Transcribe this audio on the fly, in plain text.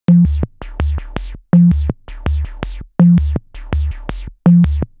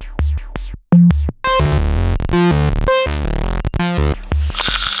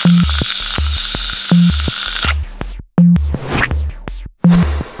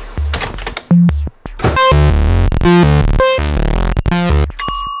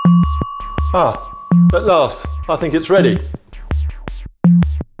Ah, at last, I think it's ready.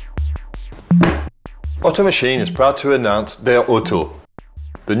 Otto Machine is proud to announce their Auto,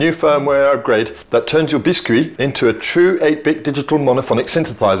 the new firmware upgrade that turns your Biscuit into a true 8-bit digital monophonic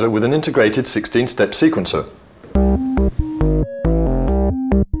synthesizer with an integrated 16-step sequencer.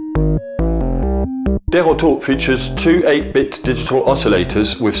 Der Auto features two 8-bit digital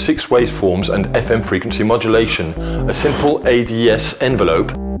oscillators with 6 waveforms and FM frequency modulation, a simple ADS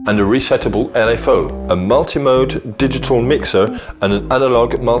envelope and a resettable LFO, a multi-mode digital mixer and an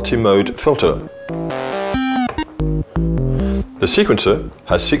analog multi-mode filter. The sequencer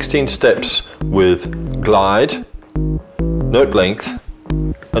has 16 steps with glide, note length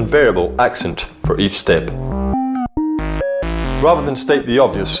and variable accent for each step. Rather than state the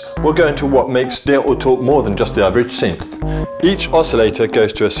obvious, we'll go into what makes Der Auto more than just the average synth. Each oscillator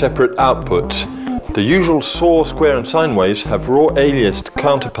goes to a separate output. The usual saw, square and sine waves have raw aliased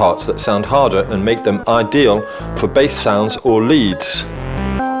counterparts that sound harder and make them ideal for bass sounds or leads.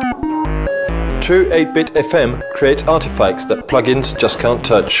 True 8-bit FM creates artifacts that plugins just can't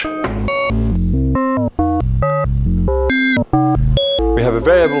touch. We have a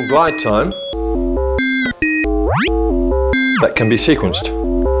variable glide time that can be sequenced.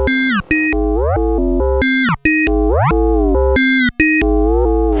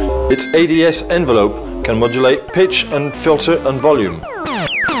 Its ADS envelope can modulate pitch and filter and volume.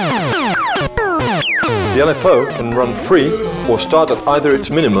 The LFO can run free or start at either its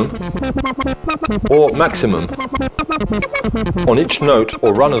minimum or maximum on each note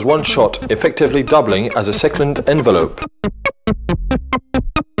or run as one shot, effectively doubling as a second envelope.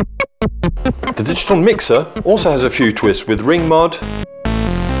 The digital mixer also has a few twists with ring mod,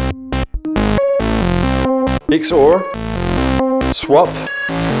 XOR, swap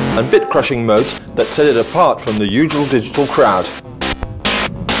and bit crushing modes that set it apart from the usual digital crowd.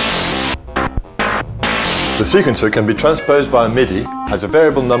 The sequencer can be transposed via MIDI, has a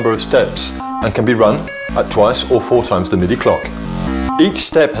variable number of steps and can be run at twice or 4 times the MIDI clock. Each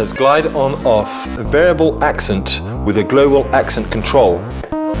step has glide on-off, a variable accent with a global accent control,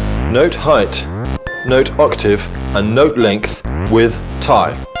 note height, note octave and note length with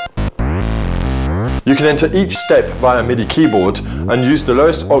tie. You can enter each step via MIDI keyboard and use the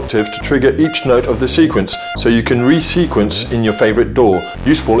lowest octave to trigger each note of the sequence, so you can re-sequence in your favorite DAW,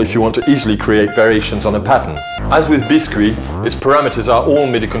 useful if you want to easily create variations on a pattern. As with Biscuit, its parameters are all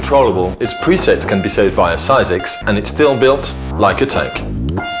MIDI controllable, its presets can be saved via SizeX, and it's still built like a tank.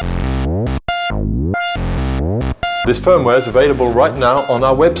 This firmware is available right now on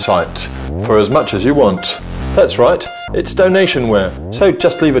our website for as much as you want. That's right, it's donationware, so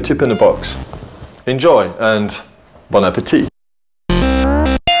just leave a tip in the box. Enjoy and bon appétit!